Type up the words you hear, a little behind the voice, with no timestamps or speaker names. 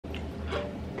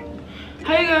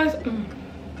Hi guys.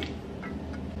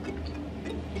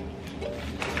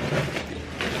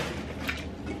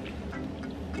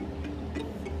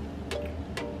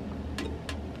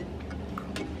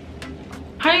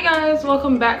 Hi guys,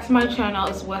 welcome back to my channel.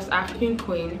 It's West African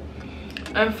Queen,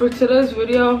 and for today's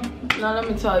video, now let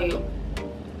me tell you,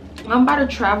 I'm about to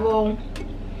travel.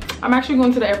 I'm actually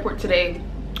going to the airport today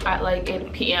at like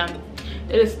 8 p.m.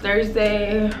 It is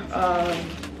Thursday,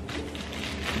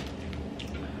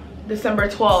 December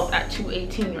 12th at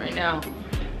 2:18 right now.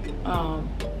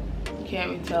 You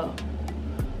can't even tell,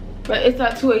 but it's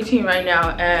at 2:18 right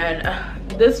now, and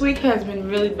this week has been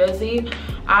really busy.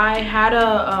 I had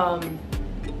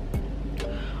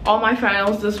all my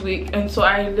finals this week, and so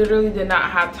I literally did not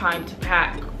have time to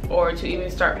pack or to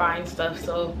even start buying stuff.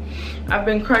 So I've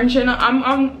been crunching. I'm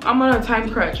on a time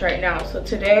crunch right now. So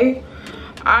today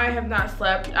I have not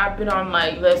slept. I've been on,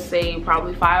 like, let's say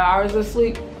probably 5 hours of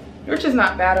sleep, which is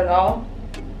not bad at all.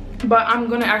 But I'm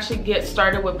gonna actually get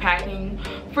started with packing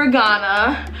for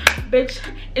Ghana. Bitch,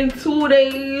 in 2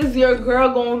 days your girl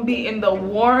gonna be in the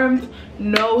warmth,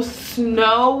 no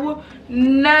snow,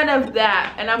 none of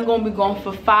that, and I'm gonna be gone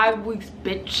for 5 weeks,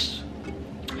 bitch.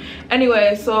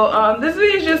 Anyway, so this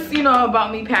video is just, you know,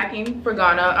 about me packing for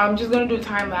Ghana. I'm just gonna do a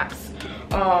time lapse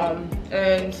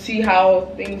and see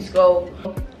how things go.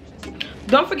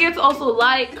 Don't forget to also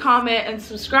like, comment, and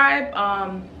subscribe.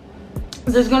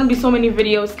 There's gonna be so many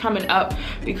videos coming up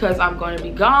because I'm going to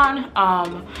be gone.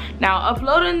 Now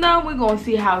uploading them, we're gonna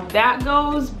see how that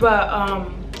goes, but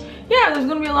yeah, there's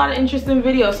gonna be a lot of interesting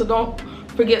videos, so don't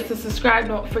forget to subscribe.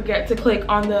 Don't forget to click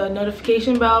on the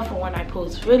notification bell for when I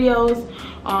post videos,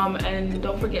 and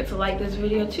don't forget to like this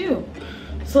video too.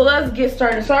 So let's get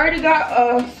started. So I already got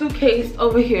a suitcase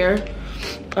over here.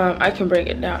 I can bring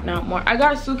it down now more. I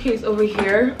got a suitcase over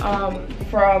here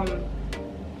from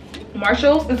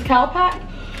Marshalls. It's Calpac,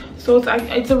 so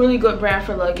it's a really good brand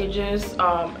for luggages,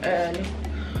 and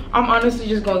I'm honestly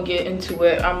just gonna get into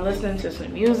it. I'm listening to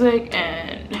some music,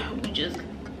 and we just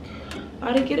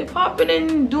gotta get it popping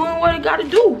and doing what it gotta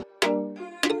do.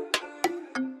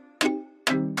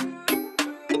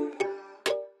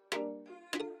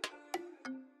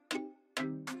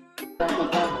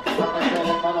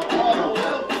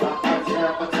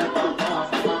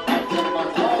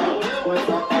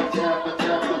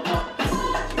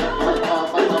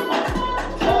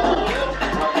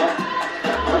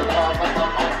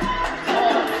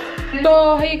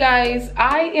 So hey guys,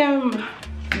 I am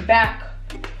back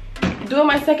doing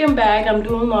my second bag. I'm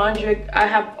doing laundry. I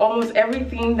have almost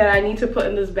everything that I need to put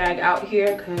in this bag out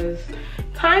here because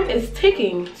time is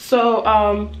ticking. So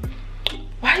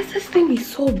why does this thing be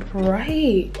so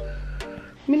bright?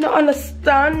 Me not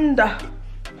understand.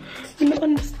 Me not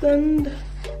understand.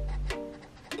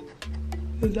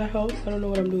 Does that help? I don't know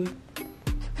what I'm doing.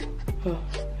 Oh.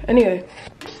 Anyway,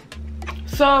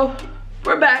 so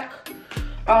we're back.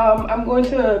 I'm going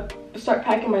to start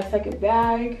packing my second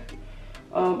bag.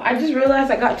 I just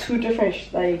realized I got two different,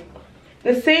 like,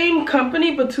 the same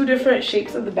company but two different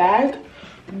shapes of the bag.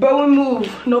 But we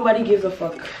move, nobody gives a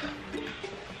fuck.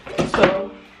 So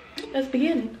let's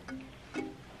begin.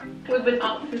 We've been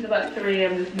up since about 3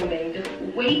 a.m. this morning, just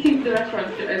waiting for the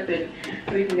restaurants to open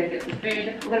so we can go get some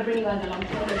food. We're gonna bring you guys along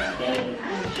for the day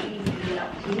and show you what we're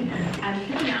up to. I'm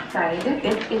sitting outside.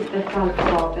 This is the front of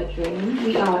our bedroom.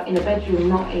 We are in a bedroom,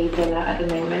 not a villa at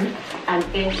the moment. And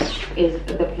this is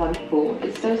the plunge pool.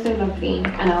 It's so lovely.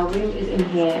 And our room is in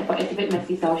here, but it's a bit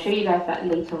messy, so I'll show you guys that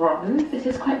later on. This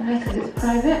is quite nice because it's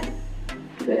private.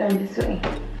 Go down this way.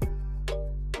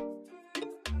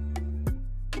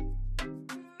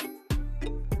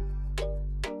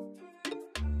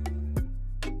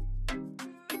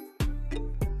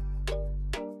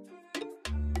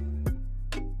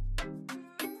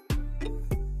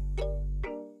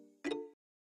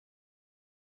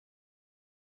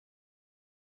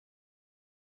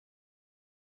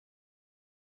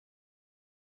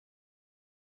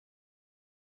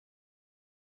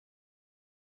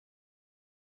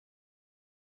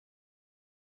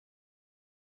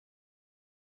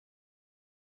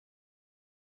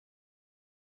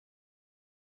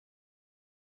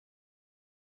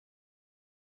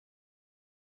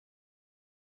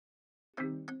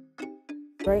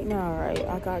 Right now, right,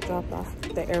 I got dropped off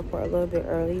at the airport a little bit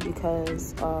early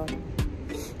because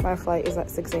my flight is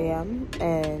at 6 a.m.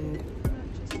 and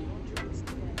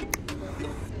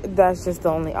that's just the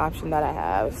only option that I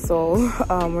have. So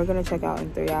we're gonna check out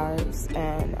in 3 hours,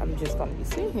 and I'm just gonna be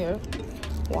sitting here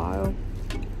while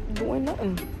doing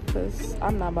nothing because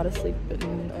I'm not about to sleep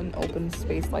in an open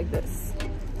space like this.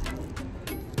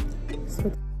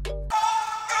 So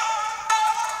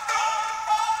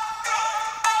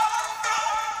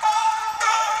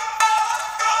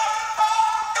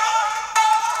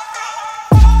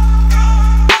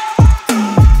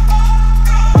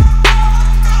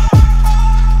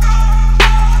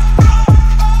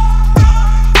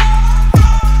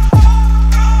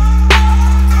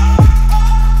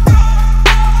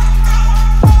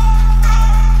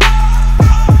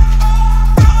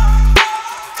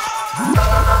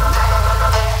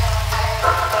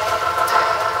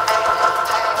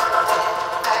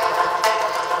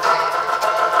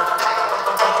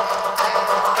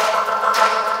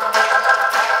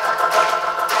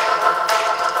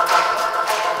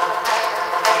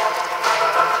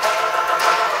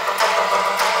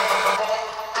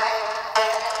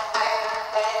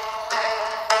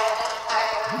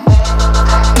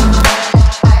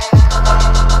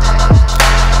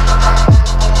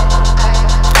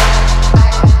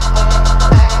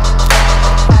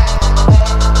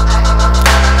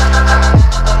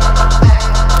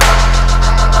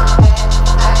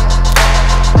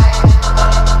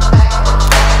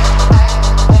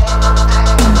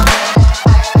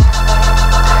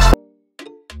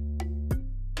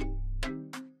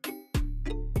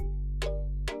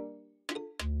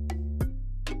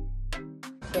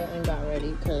here and got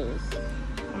ready because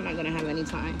I'm not gonna have any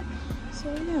time.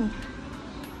 So yeah,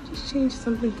 just change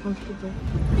something comfortable.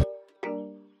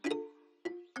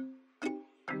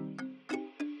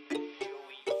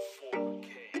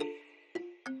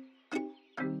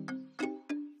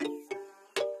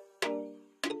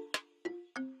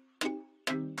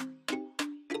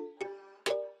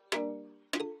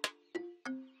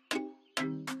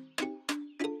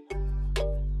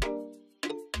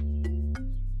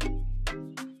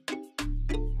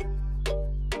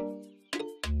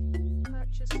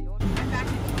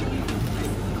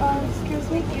 Excuse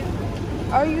me,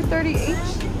 are you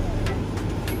 30H?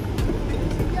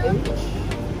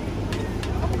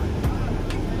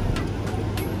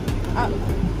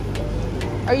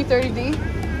 Are you 30D?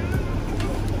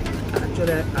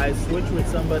 Actually, I switched with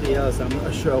somebody else. I'm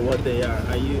not sure what they are.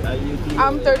 Are you D?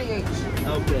 I'm 30H.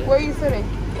 Okay. Where are you sitting?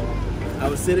 I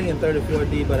was sitting in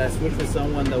 34D, but I switched with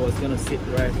someone that was gonna sit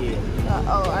right here.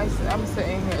 I'm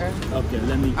sitting here. Okay,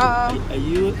 let me. Are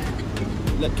you?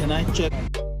 Can I check?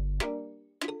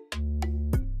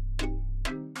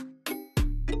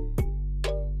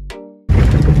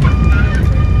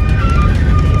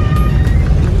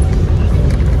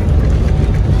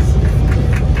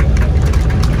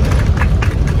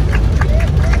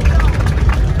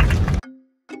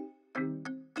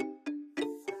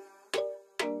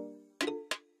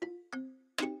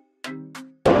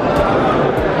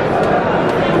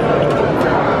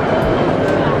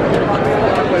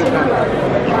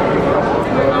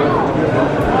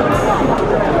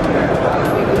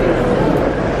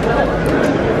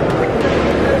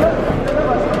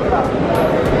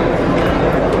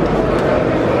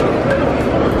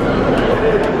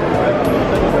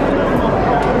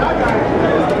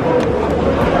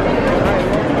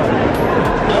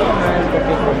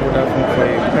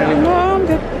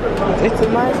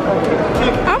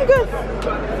 I'm good.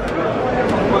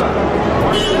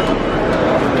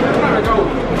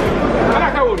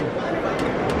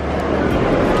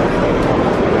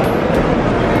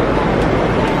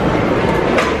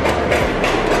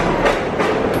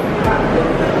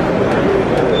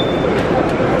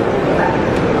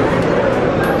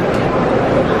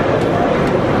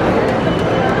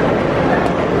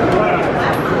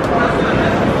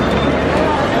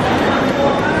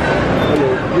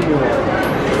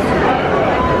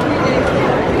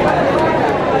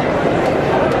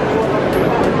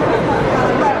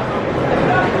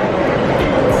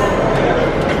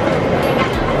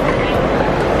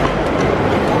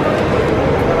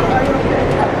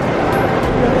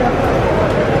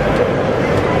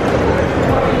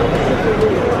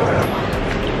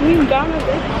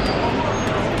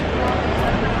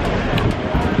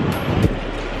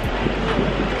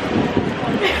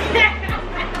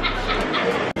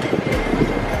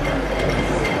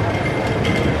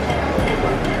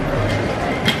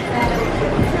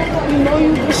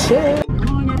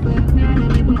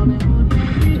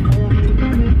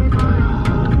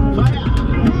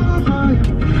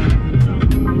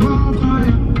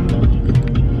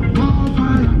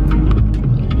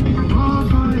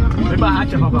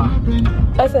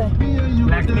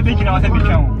 Like the big house and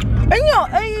become. And yo,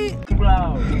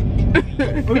 Wow.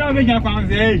 We're not making a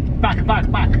family. Hey, back.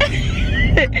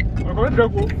 We're going to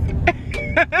go.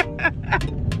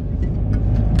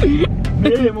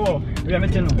 More. We are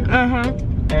making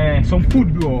some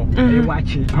food. You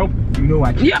watch it. I hope you know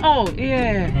what. Yeah. Oh,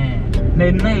 yeah.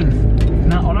 The names.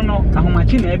 Now, I don't know how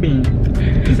much in Ebony.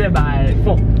 Say by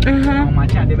 4. How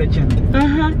much are they betting?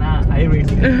 Now, I read.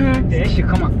 There she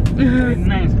come up.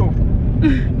 Nice. Oh.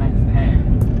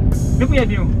 Nice. Look what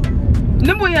you do.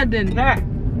 Look what you did.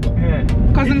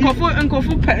 Because in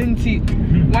Kofu Penty.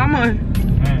 Mama.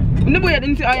 Look what you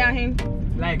didn't see all your hands.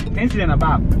 Like 10 cents and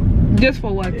above. Just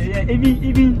for what?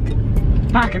 Even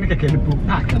park and make a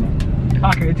park and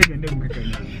take a little bit.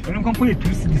 You don't complete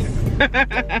 2 cities.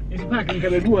 It's park and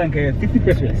do and 50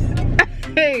 pesos.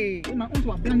 Hey, my own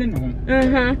to a blending.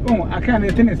 Oh, I can't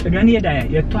attend it. You're near there.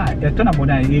 You're tired. You're about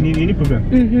that. Any problem.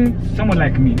 Someone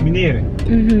like me, near it.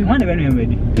 One when you're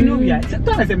ready. You know, we are set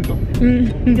on a symptom.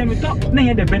 Then we talk, then you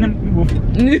had the venom.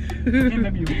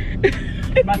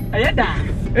 But I had that.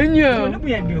 And you know,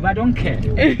 I don't care.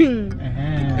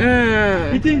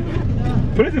 It is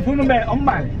police phone by on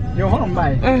by your home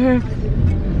by. I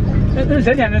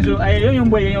young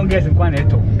boy, young guest in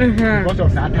Quaneto. Because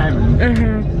of that time.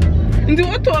 Do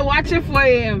what to watch it for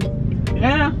him?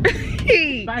 Yeah.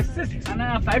 By 6 and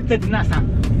 5:30 Nasa.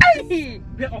 Hey,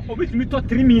 which me to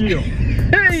 3 million.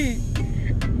 Hey,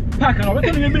 pack and over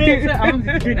to me. I'm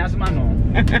the as man.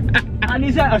 And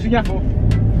he said, I should have for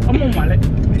a moment.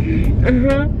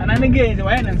 And I'm again, the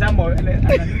wine and some more.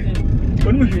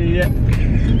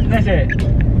 I said,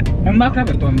 and Mark have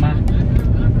it on ma.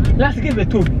 Last give it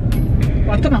to me.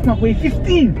 What time I wait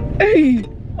 15? Hey,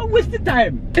 oh, waste the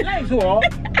time. Like so.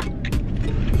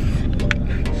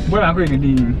 Well, I'm going to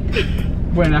do.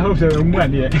 When I hope so, I'm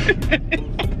one yet.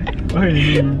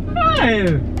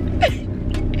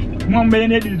 One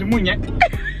minute is the moon yet.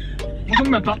 What's the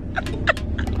matter?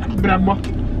 Bravo.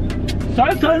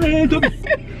 Sorry, to me.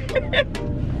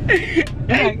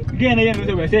 Again, I am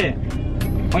to say.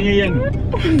 On your end.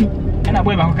 And I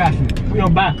wear my castle. We are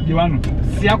back, Joanna.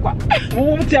 Siaqua.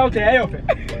 Won't tell the air of it.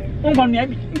 On one yet.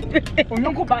 On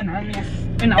your companion.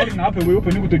 And I will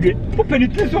open to get. Open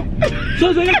it so.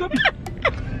 So, you go.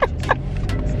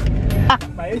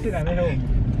 By it, I'm at home.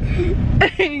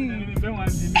 Don't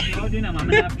want to be holding a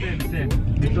mamma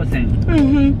before saying.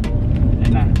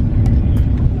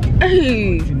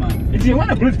 If you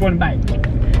want a police phone by,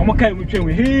 I'm okay with you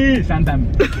here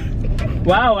sometimes.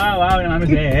 Wow, I'm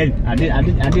saying, I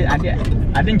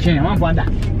didn't change. I want that.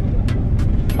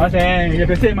 I say, if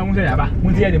I say, Mamma,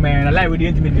 who's the man alive with the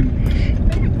intimate.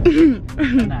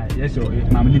 Yes, so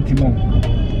Mamma Timo.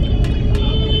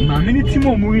 Mamma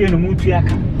Timo movie and a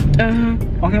Mutiaka.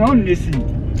 Okay, I want to see.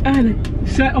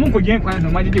 Sir, I'm going to get quite no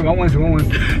money. Once.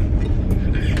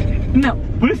 Now,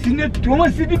 police in it, 2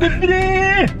 city.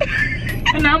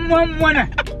 And I'm one.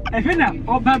 I feel now,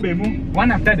 all baby,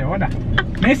 one after the other.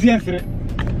 Nice answer.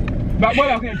 But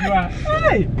what okay, you are?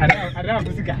 Hey, I don't have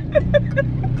to see.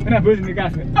 When I put in the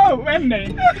gas, oh, when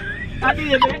they, I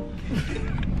did it.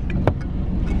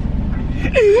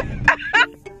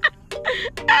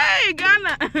 Hey,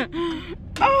 Ghana.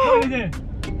 Oh, I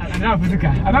don't have to see.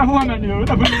 I don't want to know.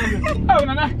 Oh,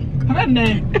 Nana, when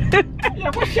they,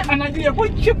 you push it and I do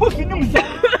what you put in them.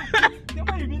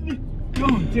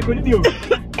 Don't take a deal.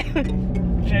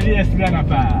 Yes,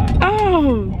 Grandpa.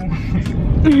 Oh.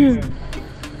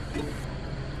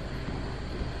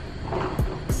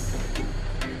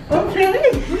 Okay.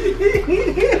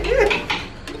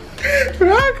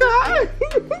 Rock on.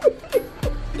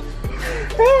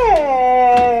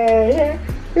 Hey.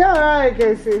 Yeah, right,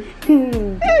 Casey.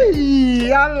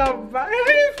 Hey, I love that.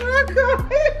 Hey, Rock on.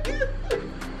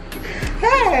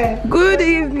 Hey. Good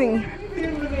evening. Good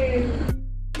evening.